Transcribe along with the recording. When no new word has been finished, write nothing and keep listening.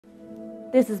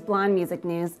This is Blonde Music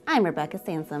News. I'm Rebecca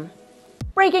Sansom.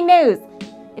 Breaking news!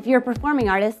 If you're a performing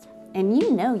artist, and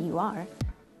you know you are,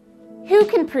 who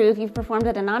can prove you've performed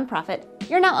at a nonprofit,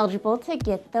 you're now eligible to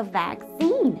get the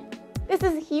vaccine. This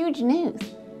is huge news.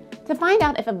 To find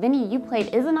out if a venue you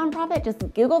played is a nonprofit, just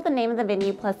Google the name of the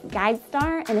venue plus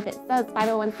GuideStar, and if it says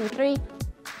 501c3,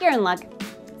 you're in luck.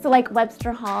 So like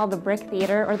Webster Hall, the Brick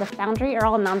Theater, or the Foundry are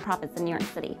all nonprofits in New York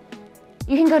City.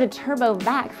 You can go to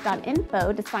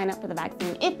TurboVax.info to sign up for the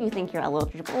vaccine if you think you're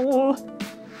eligible.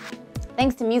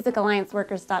 Thanks to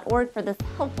musicallianceworkers.org for this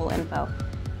helpful info.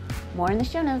 More in the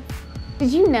show notes.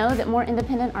 Did you know that more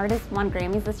independent artists won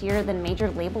Grammys this year than major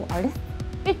label artists?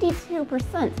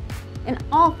 52%. And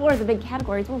all 4 of the big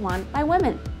categories were won by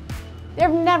women. There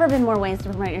have never been more ways to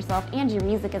promote yourself and your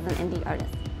music as an indie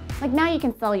artist. Like now you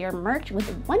can sell your merch with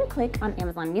one click on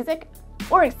Amazon Music,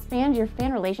 or expand your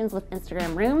fan relations with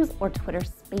Instagram Rooms or Twitter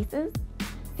Spaces.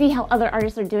 See how other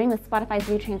artists are doing with Spotify's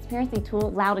new transparency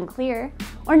tool, Loud and Clear,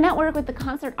 or network with the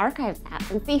Concert Archives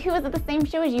app and see who was at the same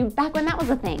show as you back when that was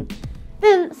a thing.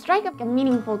 Then strike up a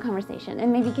meaningful conversation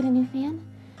and maybe get a new fan.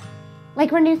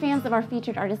 Like we're new fans of our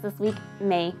featured artist this week,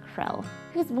 Mae Krell,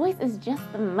 whose voice is just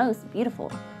the most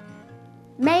beautiful.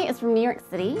 Mae is from New York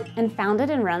City and founded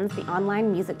and runs the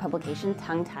online music publication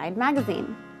Tongue Tied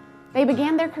Magazine. They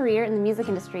began their career in the music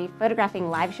industry photographing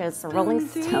live shows for Rolling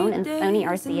Stone and Sony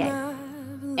RCA.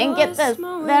 And get this,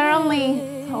 they're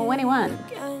only 21.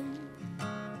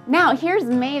 Now here's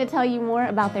Mae to tell you more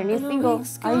about their new single,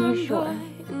 Are You Sure?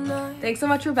 Thanks so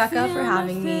much, Rebecca, for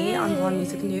having me on Blonde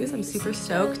Music News. I'm super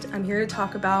stoked. I'm here to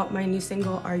talk about my new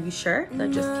single, Are You Sure?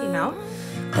 That just came out.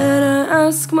 And I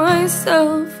ask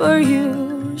myself, are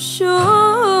you sure?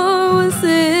 Was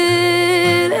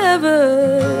it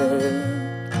ever?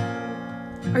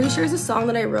 Are You Sure is a song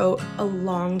that I wrote a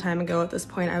long time ago. At this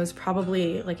point, I was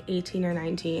probably like 18 or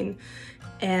 19.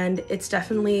 And it's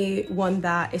definitely one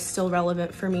that is still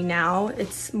relevant for me now.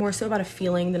 It's more so about a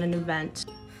feeling than an event.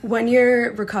 When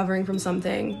you're recovering from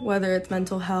something, whether it's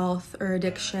mental health or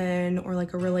addiction or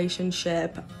like a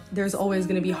relationship, there's always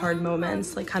gonna be hard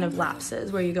moments, like kind of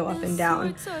lapses where you go up and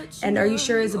down. And Are You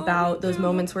Sure is about those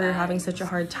moments where you're having such a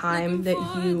hard time that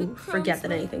you forget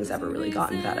that anything's ever really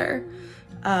gotten better.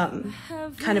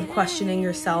 Kind of questioning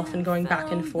yourself and going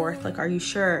back and forth, like, are you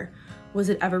sure? Was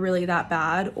it ever really that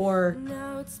bad? Or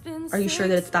are you sure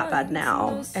that it's that bad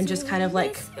now? And just kind of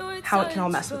like how it can all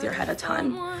mess with your head a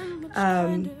ton.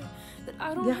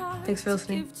 Yeah, thanks for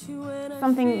listening.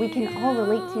 Something we can all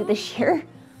relate to this year.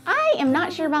 I am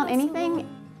not sure about anything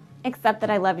except that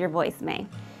I love your voice, Mae.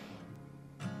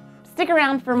 Stick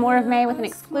around for more of Mae with an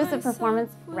exclusive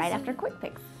performance right after Quick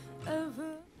Picks.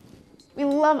 We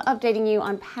love updating you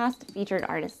on past featured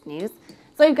artist news,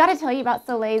 so we've got to tell you about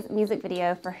Soleil's music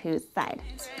video for Whose Side.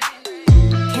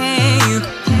 Can you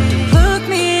look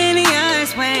me in the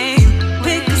eyes when you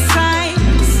pick a side?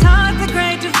 Start the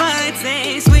great divide,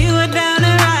 says we were down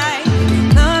the right.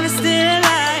 Love is still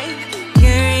alive,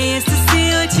 curious to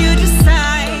see what you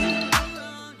decide.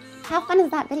 How fun is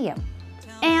that video?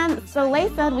 And Soleil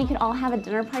said we could all have a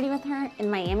dinner party with her in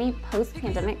Miami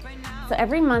post-pandemic. So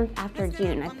every month after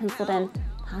June, I've penciled in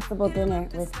possible dinner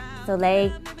with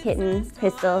Soleil, Kitten,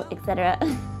 Krystal, etc.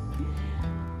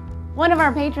 One of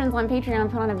our patrons on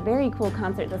Patreon put on a very cool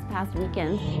concert this past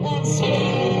weekend.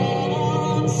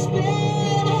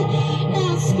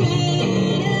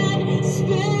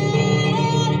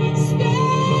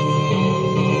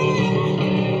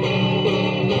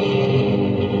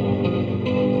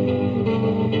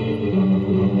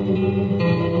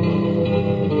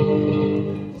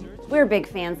 We're big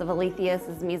fans of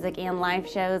Ilithios' music and live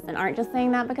shows and aren't just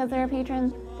saying that because they're a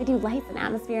patron. They do lights and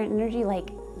atmosphere and energy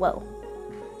like, whoa.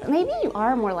 But maybe you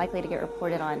are more likely to get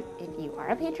reported on if you are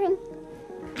a patron?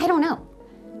 I don't know.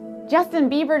 Justin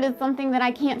Bieber did something that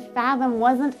I can't fathom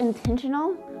wasn't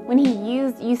intentional when he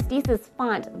used Justice's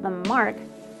font, The Mark,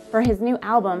 for his new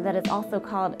album that is also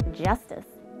called Justice.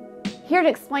 Here to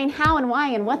explain how and why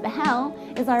and what the hell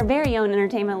is our very own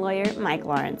entertainment lawyer, Mike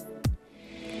Lawrence.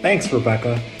 Thanks,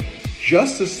 Rebecca.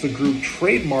 Justice, the group,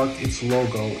 trademarked its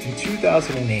logo in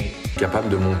 2008. Capable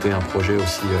de monter un projet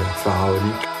aussi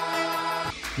pharaonique.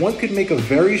 One could make a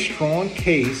very strong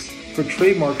case for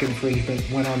trademark infringement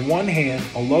when on one hand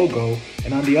a logo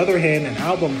and on the other hand an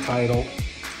album title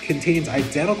contains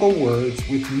identical words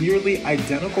with nearly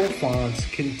identical fonts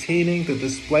containing the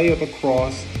display of a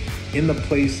cross in the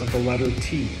place of the letter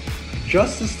T.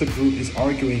 Justice, the group, is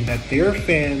arguing that their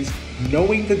fans,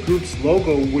 knowing the group's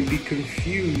logo, would be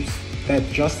confused that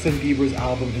Justin Bieber's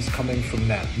album is coming from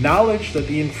them. Knowledge that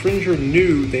the infringer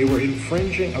knew they were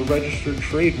infringing a registered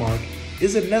trademark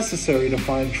isn't necessary to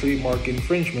find trademark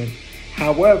infringement.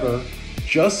 However,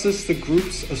 Justice, the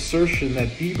group's assertion that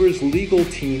Bieber's legal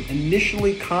team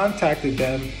initially contacted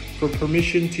them for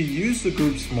permission to use the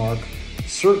group's mark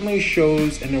certainly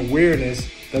shows an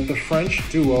awareness that the French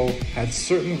duo had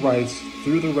certain rights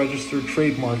through the registered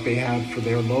trademark they had for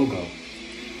their logo.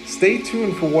 Stay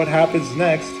tuned for what happens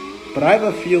next, but I have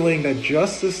a feeling that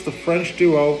Justice, the French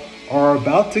duo, are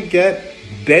about to get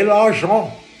de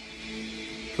l'argent.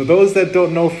 For those that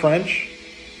don't know French,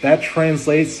 that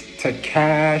translates to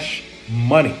cash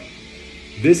money.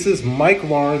 This is Mike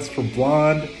Lawrence for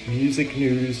Blonde Music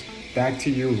News. Back to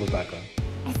you, Rebecca.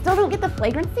 I still don't get the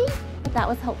flagrancy, but that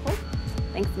was helpful.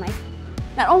 Thanks, Mike.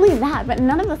 Not only that, but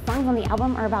none of the songs on the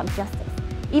album are about Justice,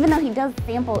 even though he does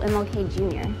sample MLK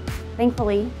Jr.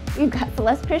 Thankfully, we've got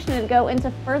Celeste Krishna to go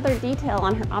into further detail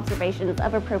on her observations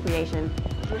of appropriation.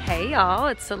 Hey y'all,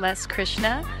 it's Celeste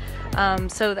Krishna.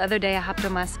 So the other day I hopped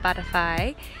on my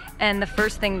Spotify, and the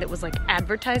first thing that was like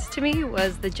advertised to me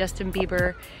was the Justin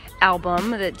Bieber album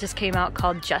that just came out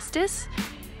called Justice.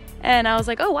 And I was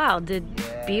like, oh wow, did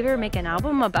Bieber make an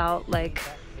album about like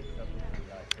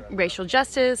racial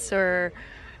justice or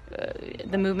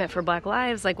the movement for Black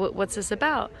Lives? Like what's this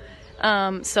about?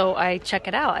 So I check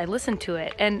it out, I listen to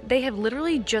it, and they have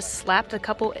literally just slapped a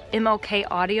couple MLK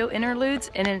audio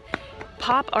interludes in a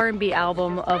pop R&B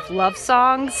album of love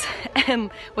songs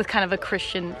and with kind of a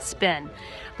Christian spin.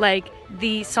 Like,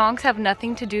 the songs have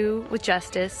nothing to do with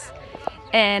justice,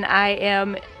 and I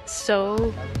am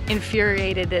so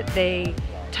infuriated that they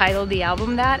titled the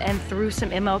album that and threw some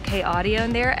MLK audio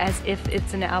in there as if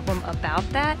it's an album about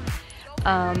that.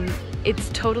 It's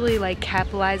totally like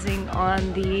capitalizing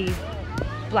on the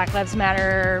Black Lives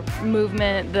Matter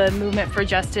movement, the movement for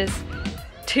justice,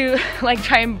 to like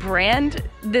try and brand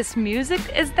this music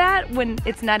as that when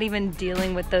it's not even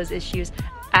dealing with those issues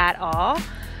at all.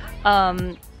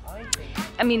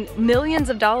 I mean, millions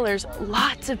of dollars,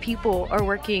 lots of people are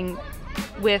working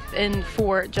with and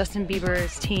for Justin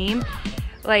Bieber's team.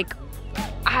 Like,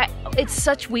 it's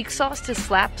such weak sauce to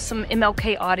slap some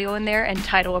MLK audio in there and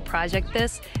title a project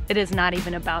this. It is not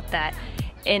even about that.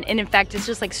 And in fact, it's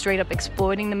just like straight up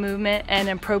exploiting the movement and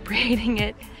appropriating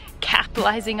it,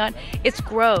 capitalizing on. It's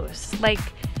gross. Like,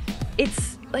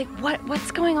 it's like,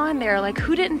 what's going on there? Like,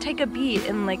 who didn't take a beat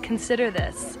and like consider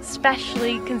this?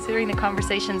 Especially considering the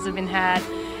conversations have been had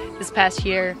this past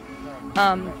year.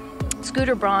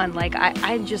 Scooter Braun, like,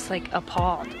 I'm just like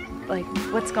appalled. Like,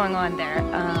 what's going on there?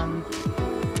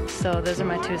 So those are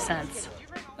my 2 cents.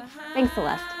 Thanks,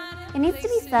 Celeste. It needs to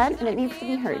be said and it needs to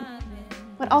be heard.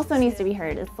 What also needs to be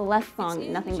heard is Celeste's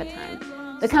song, Nothing But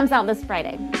Time, that comes out this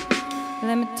Friday.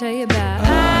 Let me tell you about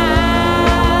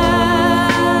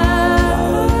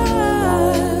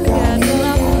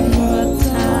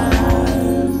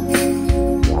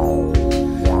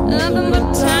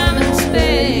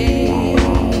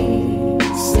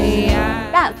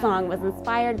That song was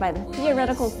inspired by the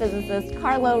theoretical physicist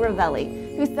Carlo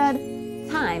Rovelli, who said,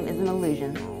 time is an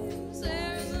illusion. Is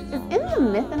In the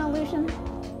Myth an illusion?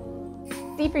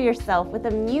 See for yourself with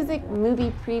a music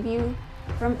movie preview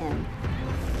from In.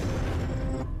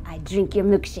 I drink your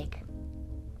milkshake.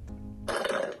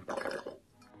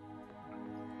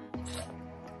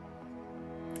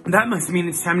 That must mean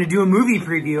it's time to do a movie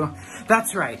preview.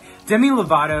 That's right. Demi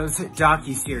Lovato's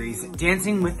docu-series,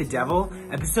 Dancing with the Devil,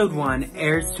 Episode 1,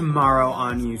 airs tomorrow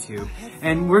on YouTube.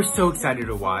 And we're so excited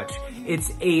to watch.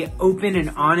 It's a open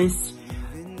and honest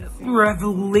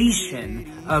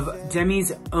revelation of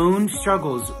Demi's own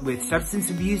struggles with substance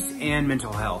abuse and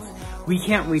mental health. We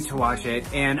can't wait to watch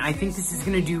it, and I think this is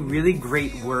going to do really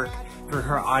great work for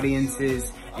her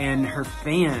audiences and her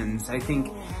fans. I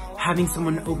think having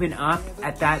someone open up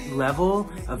at that level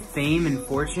of fame and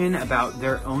fortune about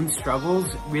their own struggles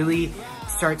really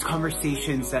starts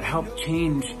conversations that help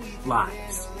change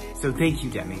lives. So thank you,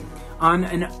 Demi. On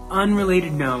an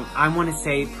unrelated note, I want to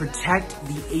say protect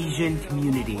the Asian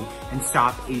community and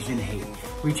stop Asian hate.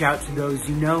 Reach out to those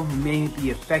you know who may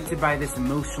be affected by this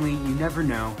emotionally, you never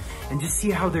know, and just see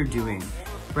how they're doing.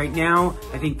 Right now,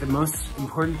 I think the most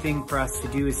important thing for us to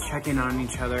do is check in on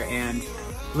each other and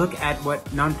look at what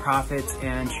nonprofits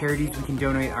and charities we can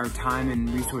donate our time and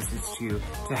resources to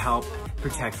help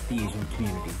protect the Asian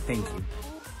community. Thank you.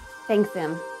 Thanks,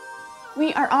 Em.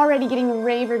 We are already getting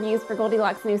rave reviews for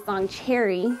Goldilocks' new song,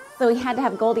 Cherry, so we had to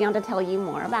have Goldie on to tell you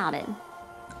more about it.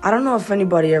 I don't know if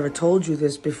anybody ever told you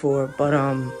this before, but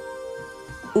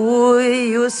ooh,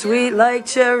 you sweet like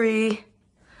cherry.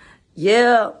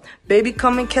 Yeah, baby,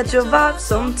 come and catch a vibe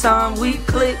sometime. We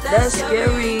click, that's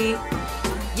scary.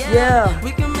 Yeah,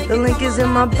 the link is in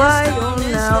my bio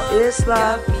now, it's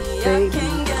live. Baby,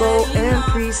 go and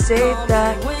pre-save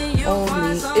that.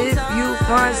 Only if you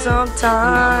find some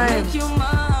time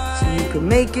so you can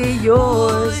make it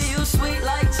yours.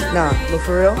 Nah, but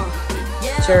for real,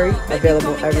 Cherry,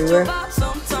 available everywhere.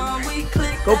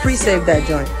 Go pre-save that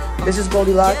joint. This is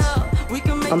Goldilocks.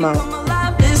 I'm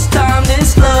out. This time,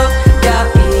 this love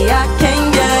got me, I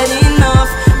can't get enough.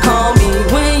 Call me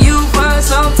when you find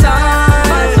some time,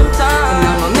 and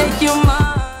I'ma make you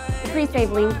mine. The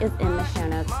pre-save link is in the show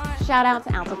notes. Shout out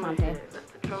to Alto Monte.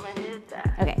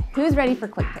 Okay, who's ready for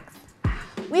quick picks?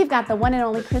 We've got the one and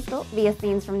only Krystal via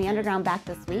Scenes from the Underground back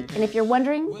this week. And if you're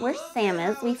wondering where Sam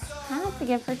is, we've had to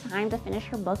give her time to finish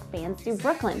her book Bands Do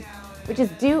Brooklyn, which is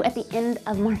due at the end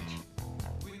of March.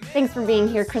 Thanks for being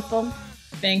here, Krystal.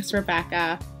 Thanks,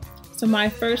 Rebecca. So my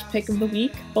first pick of the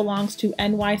week belongs to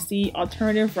NYC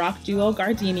alternative rock duo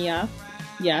Gardenia.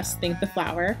 Yes, think the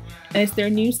flower. And it's their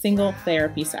new single,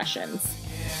 Therapy Sessions.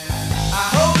 I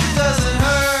hope it doesn't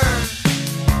hurt.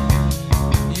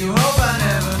 You hope I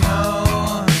never know.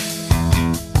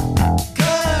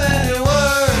 Could've ended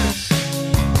worse,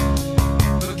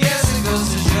 but guess it goes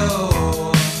to show.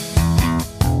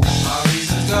 Our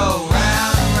reasons go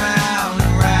round and round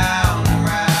and round and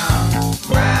round,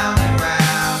 round and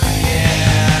round,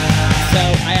 yeah. So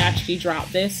I actually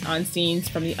dropped this on Scenes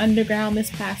from the Underground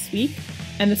this past week.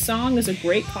 And the song is a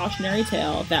great cautionary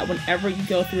tale that whenever you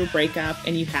go through a breakup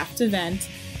and you have to vent,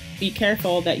 be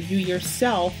careful that you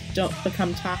yourself don't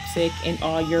become toxic in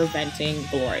all your venting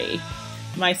glory.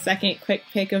 My second quick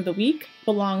pick of the week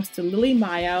belongs to Lily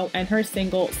Mayo and her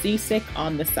single Seasick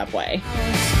on the Subway.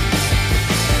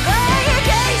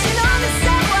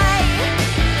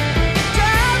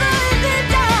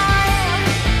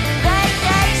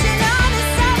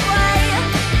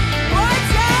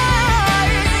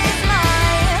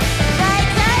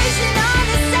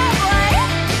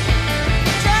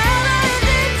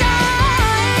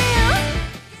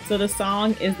 So the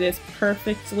song is this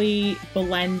perfectly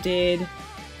blended,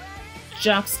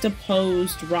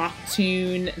 juxtaposed rock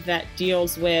tune that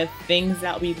deals with things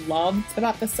that we loved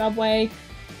about the subway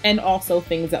and also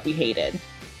things that we hated.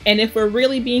 And if we're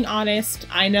really being honest,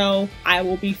 I know I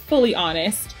will be fully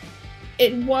honest,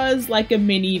 it was like a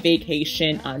mini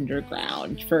vacation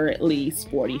underground for at least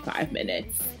 45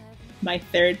 minutes. My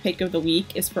third pick of the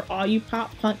week is for all you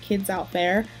pop punk kids out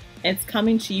there. It's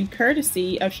coming to you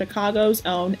courtesy of Chicago's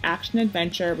own Action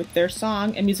Adventure with their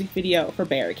song and music video for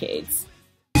Barricades.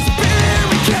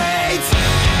 Barricades!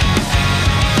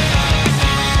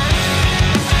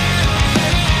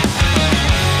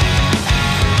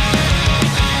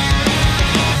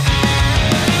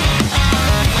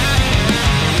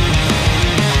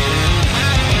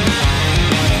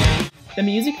 The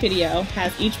music video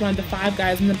has each one of the 5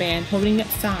 guys in the band holding up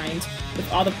signs with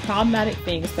all the problematic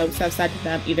things folks have said to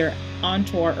them either on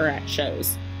tour or at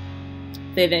shows.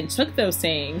 They then took those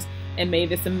sayings and made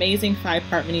this amazing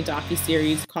 5-part mini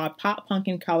docu-series called Pop Punk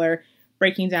in Color,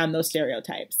 breaking down those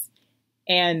stereotypes.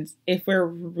 And if we're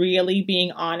really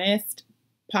being honest,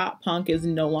 pop punk is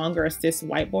no longer a cis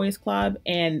white boys club,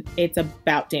 and it's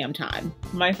about damn time.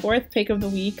 My fourth pick of the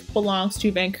week belongs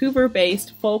to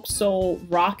Vancouver-based folk soul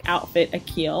rock outfit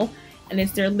Akil, and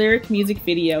it's their lyric music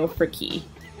video for Key.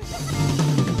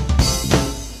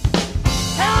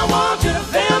 I want you to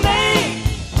feel me,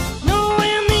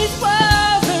 knowing these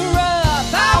words are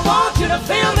rough. I want you to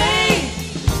feel me,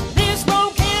 this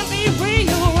road can be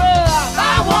real rough.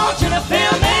 I want you to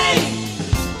feel me,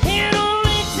 and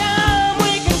only time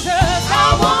we can trust.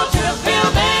 I want you to feel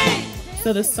me.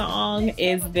 So the song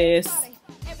is this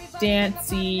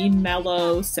dancey,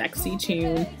 mellow, sexy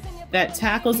tune that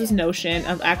tackles this notion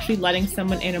of actually letting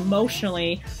someone in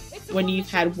emotionally when you've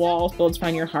had walls built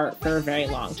around your heart for a very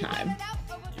long time.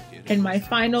 And my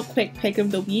final quick pick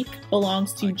of the week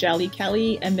belongs to Jelly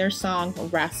Kelly and their song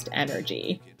Rest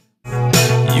Energy. You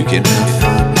can have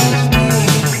fun with me.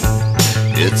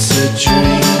 It's a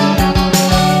dream.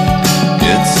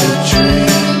 It's a dream.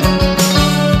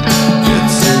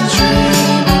 It's a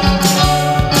dream.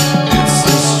 It's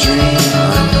this dream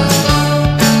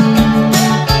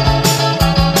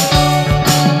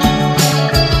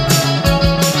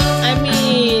I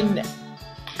mean,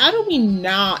 how do we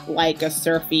not like a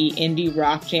surfy indie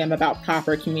rock jam about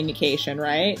proper communication,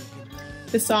 right?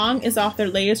 The song is off their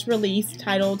latest release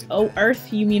titled Oh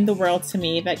Earth, You Mean the World to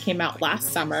Me that came out last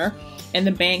summer, and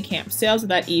the Bandcamp sales of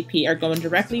that EP are going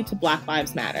directly to Black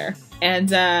Lives Matter. And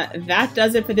that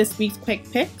does it for this week's Quick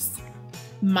Picks.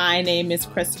 My name is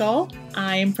Krystal.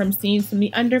 I am from Scenes from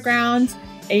the Underground,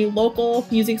 a local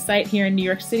music site here in New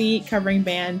York City covering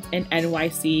bands in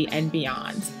NYC and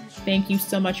beyond. Thank you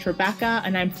so much, Rebecca,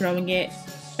 and I'm throwing it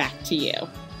back to you.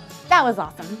 That was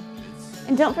awesome.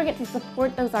 And don't forget to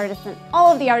support those artists and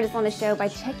all of the artists on the show by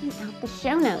checking out the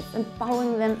show notes and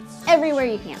following them everywhere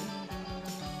you can.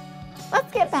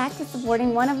 Let's get back to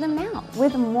supporting one of them now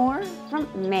with more from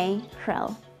Mae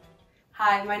Krell.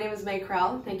 Hi, my name is Mae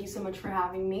Krell. Thank you so much for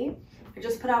having me. I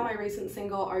just put out my recent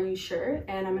single, Are You Sure?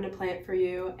 And I'm going to play it for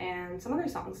you and some other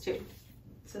songs too.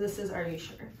 So this is Are You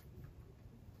Sure?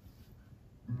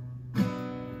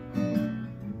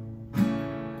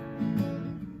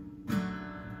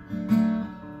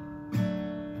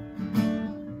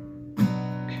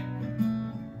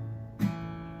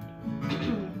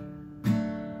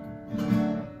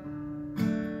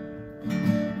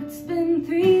 It's been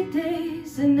 3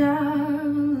 days and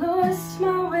I've lost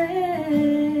my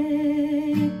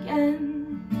way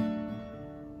again,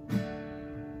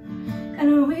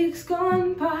 and a week's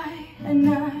gone by and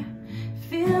I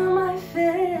feel my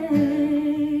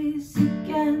face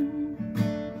again,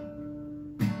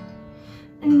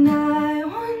 and I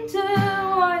wonder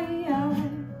why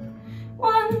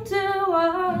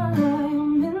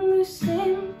I'm in the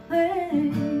same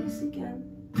place again,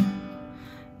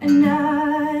 and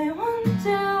I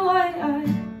wonder why,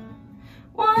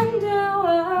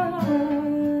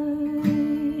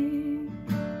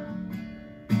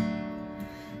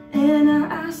 and I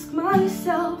ask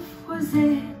myself, was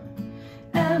it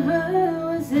ever,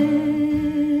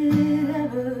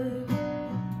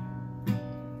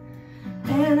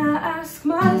 and I ask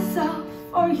myself,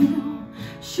 are you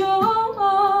sure,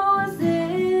 was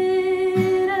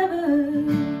it ever?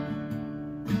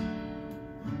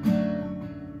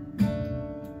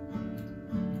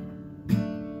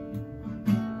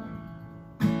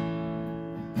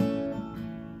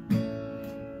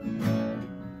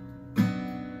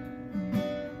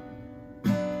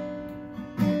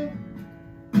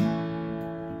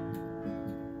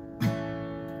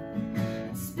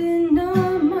 It's been a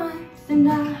month and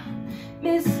I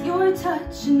miss your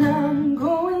touch, and I'm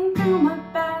going through my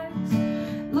bags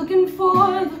looking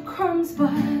for the crumbs,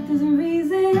 but there's a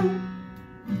reason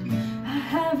I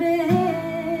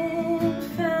haven't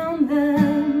found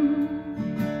them.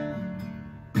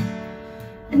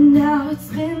 And now it's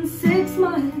been 6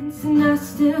 months and I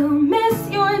still miss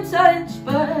your touch,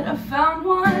 but I found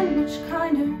one much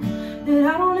kinder that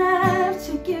I don't have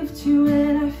to give to,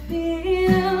 and I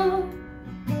feel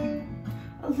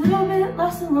a little bit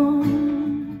less alone.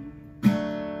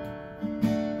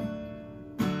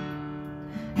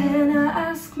 And I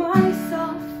ask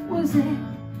myself, was it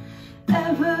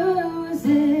ever,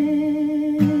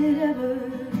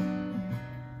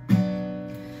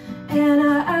 and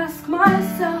I ask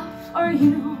myself, are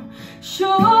you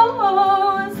sure,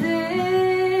 was it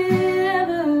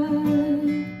ever?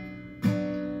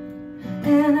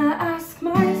 And I ask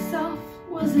myself,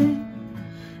 was it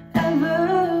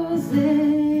ever,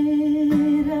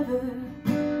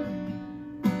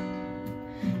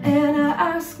 and I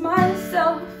ask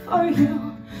myself, are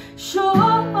you sure,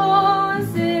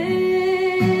 was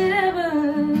it ever?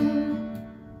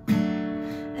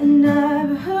 And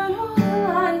I've heard all the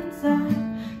lines, I've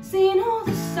seen all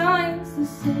the signs,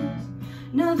 this is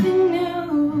nothing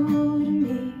new to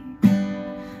me.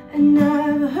 And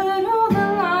I've heard all the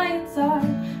lines,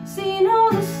 I've seen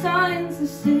all the signs,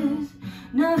 this is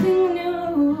nothing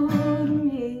new to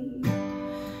me.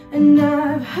 And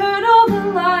I've heard all the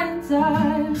lines,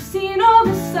 I've seen all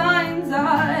the signs,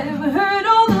 I've heard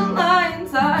all the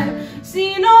lines, I've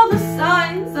seen all the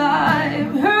signs,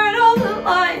 I've heard all the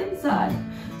lines, I've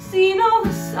seen all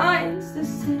the signs,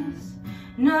 this is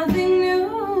nothing new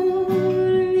to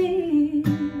me.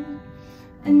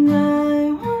 And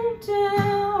I wonder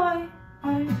why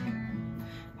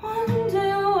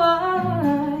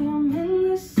I'm in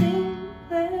the same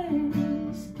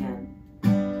place again,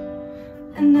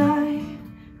 and I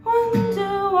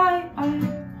wonder why,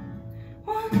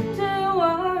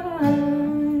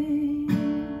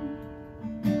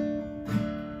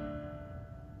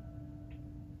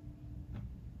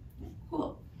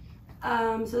 Cool.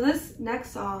 So this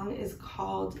next song is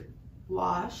called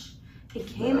Wash. It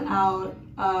came out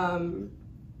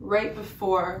right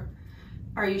before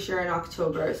Are You Sure in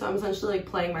October, so I'm essentially like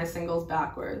playing my singles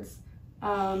backwards.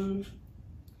 And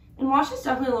Wash is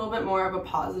definitely a little bit more of a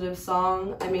positive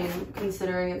song. I mean,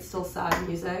 considering it's still sad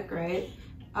music, right?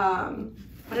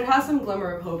 But it has some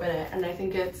glimmer of hope in it, and I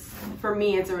think it's, for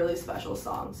me, it's a really special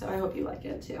song, so I hope you like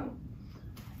it too.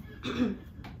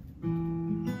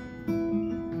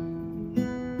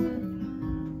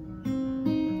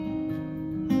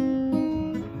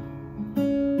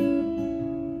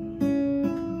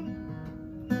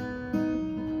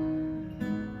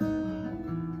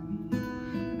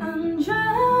 I'm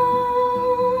drowning,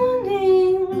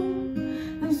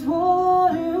 there's water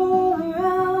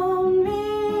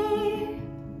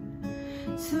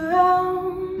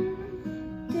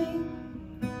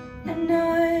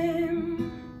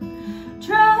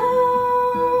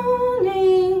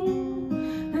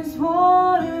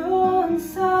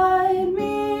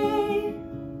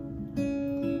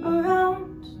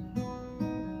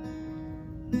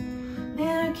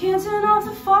can't turn off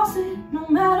the faucet, no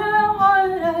matter how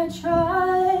hard I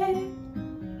try.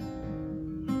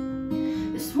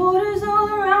 This water's all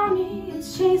around me,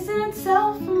 it's chasing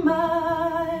itself from my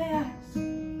eyes.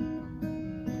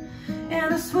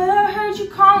 And I swear I heard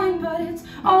you calling, but it's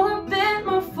all a bit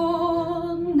my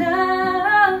fault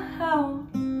now.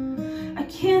 I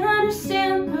can't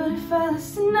understand, but if I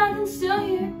listen, I can still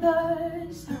hear the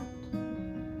sound.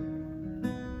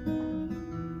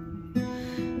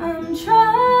 I'm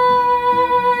trying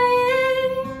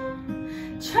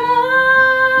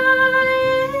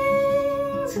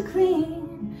to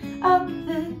clean up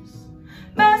this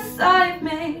mess I've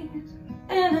made,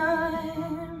 and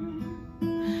I'm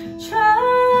trying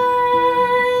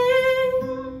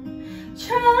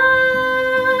to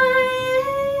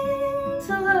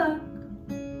look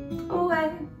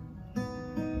away.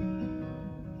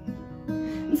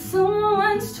 And someone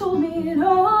once told me it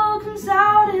all comes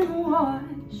out in the wash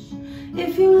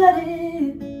if you let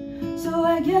it. So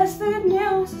I guess the good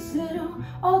news is it'll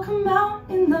all come out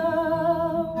in the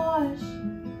wash.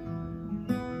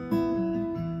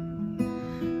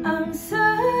 I'm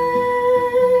searching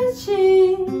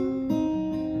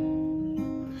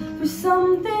for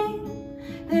something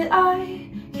that I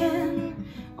can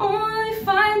only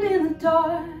find in the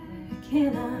dark,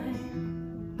 and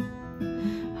I'm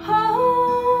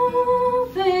hoping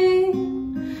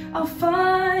I'll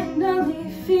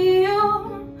finally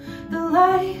feel the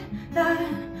light that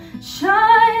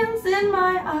shines in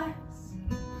my eyes.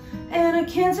 And I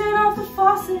can't turn off the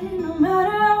faucet, no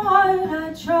matter how hard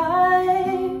I try.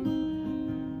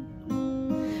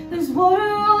 There's water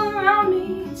all around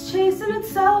me, it's chasing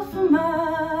itself from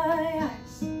my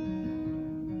eyes.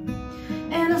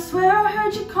 And I swear I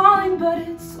heard you calling, but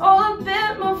it's all a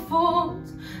bit my fault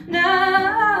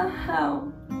now.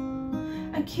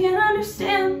 I can't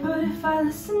understand, but if I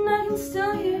listen, I can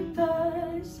still hear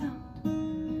the sound.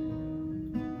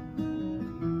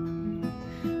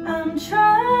 I'm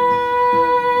trying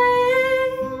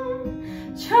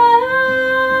to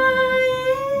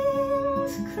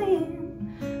clean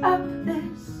up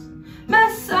this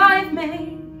mess I've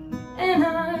made, and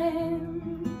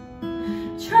I'm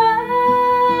trying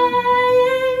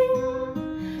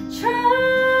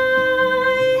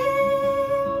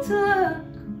to look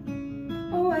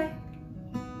away.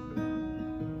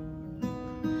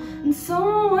 And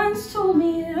someone once told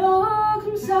me it all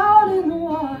comes out in the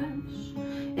wash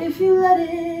if you let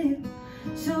it.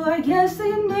 So I guess the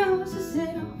good news is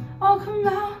it'll all come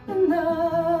out in the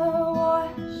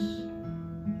wash.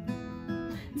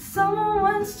 And someone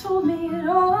once told me it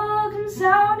all comes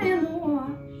out in the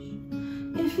wash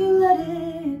if you let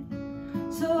it.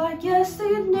 So I guess the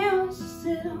good news is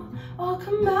it'll all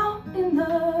come out in the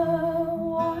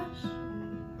wash.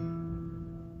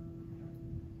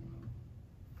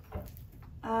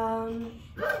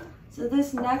 So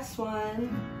this next one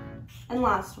and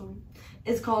last one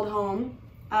is called Home.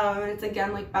 It's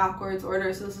again like backwards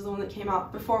order, so this is the one that came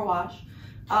out before Wash.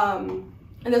 And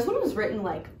this one was written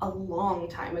like a long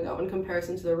time ago in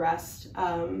comparison to the rest.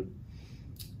 And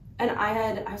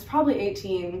I was probably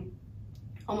 18,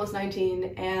 almost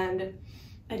 19, and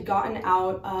I'd gotten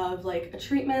out of like a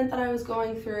treatment that I was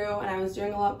going through, and I was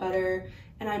doing a lot better.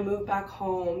 And I moved back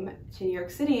home to New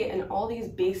York City, and all these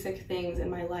basic things in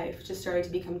my life just started to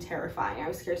become terrifying. I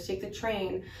was scared to take the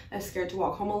train. I was scared to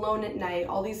walk home alone at night,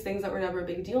 all these things that were never a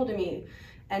big deal to me.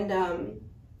 And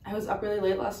I was up really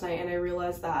late last night, and I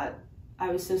realized that I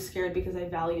was so scared because I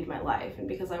valued my life and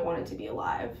because I wanted to be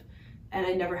alive. And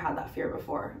I never had that fear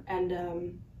before. And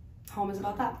Home is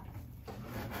about that.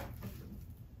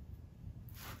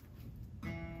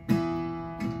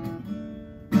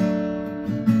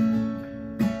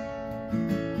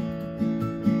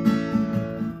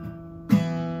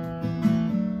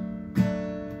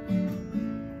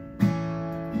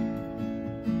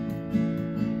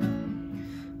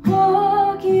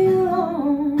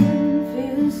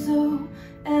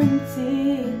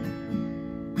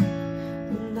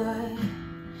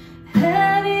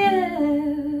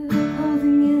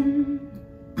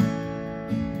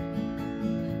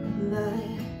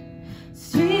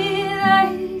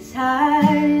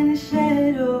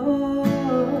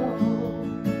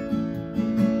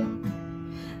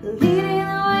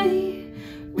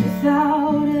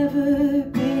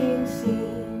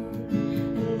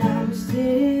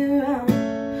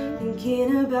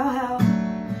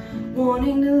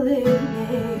 Wanting to live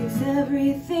makes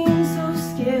everything so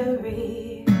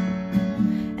scary,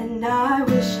 and I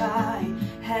wish I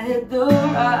had the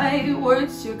right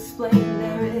words to explain.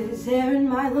 There is air in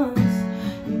my lungs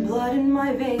and blood in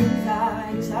my veins.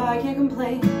 I can't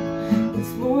complain.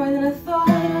 It's more than I thought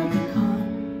I'd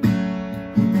become.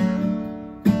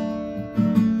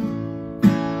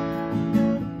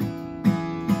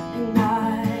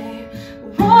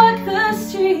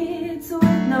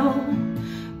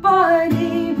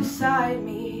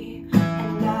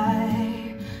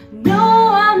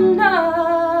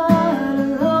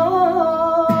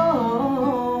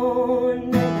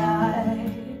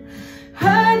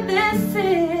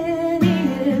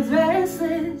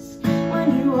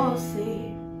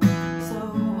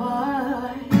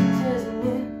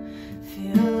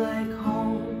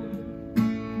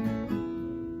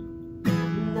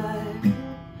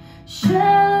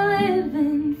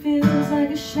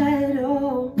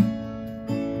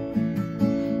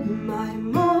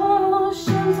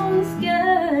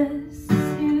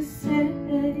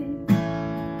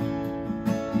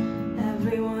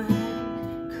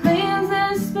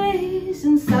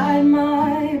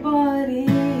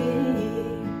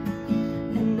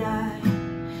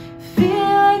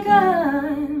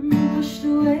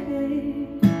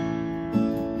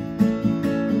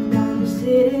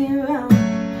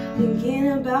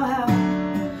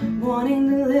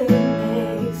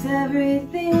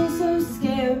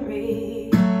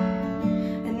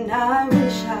 I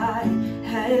wish I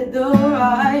had the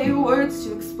right words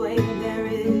to explain. There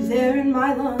is air in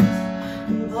my lungs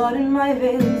and blood in my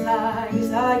veins.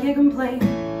 I can't complain.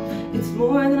 It's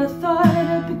more than I thought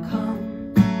I'd become.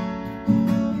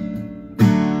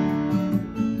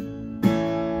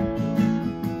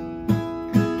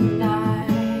 And I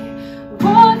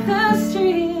walk the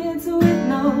streets with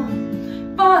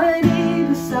nobody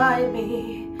beside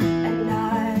me, and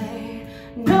I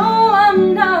know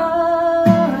I'm not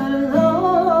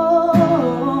alone.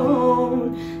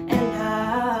 And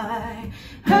I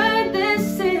heard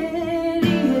this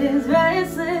city is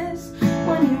restless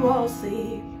when you all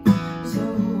sleep. So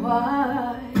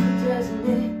why doesn't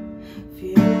it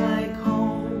feel like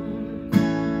home?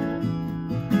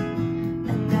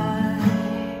 And I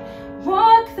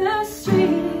walk the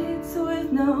streets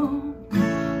with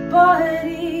nobody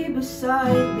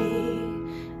beside me,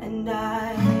 and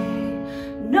I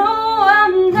know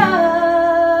I'm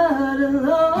not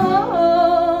alone.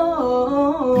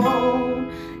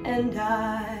 And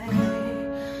I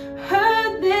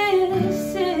heard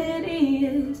this city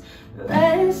is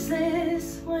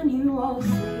restless when you all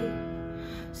sleep.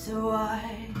 So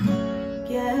I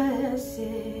guess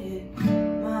it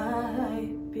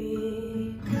might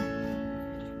be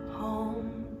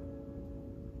home.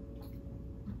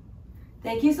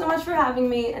 Thank you so much for having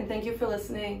me, and thank you for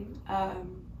listening.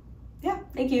 Yeah,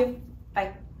 thank you.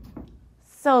 Bye.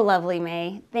 So lovely,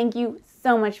 Mae. Thank you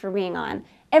so much for being on.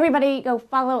 Everybody go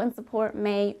follow and support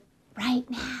Mae right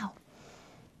now.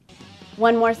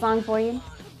 One more song for you.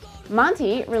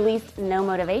 Monte released No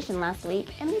Motivation last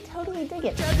week, and we totally dig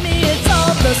it. It's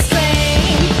all the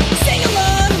same. Sing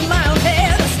along in my own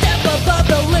head, a step above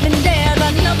the living dead.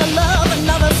 Another love,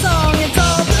 another song. It's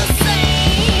all the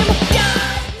same.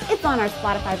 It's on our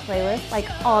Spotify playlist, like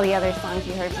all the other songs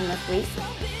you heard from this week.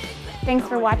 Thanks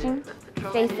for watching.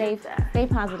 Stay safe, stay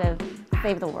positive,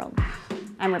 save the world.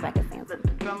 I'm Rebecca Sansom.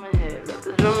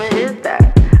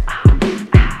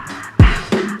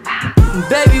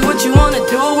 Baby, what you wanna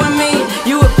do with me?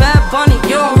 You a bad bunny,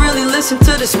 you don't really listen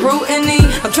to the scrutiny.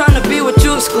 I'm trying to be with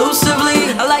you exclusively.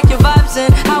 I like your vibes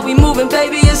and how we moving,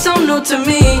 baby, it's so new to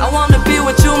me. I wanna be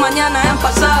with you mañana en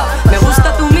pasado. Me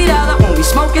gusta tu mirada when we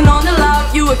smoking on the loud.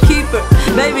 You a keeper,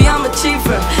 baby, I'm a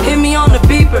cheaper. Hit me on the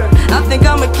beeper, I think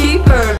I'm a keeper.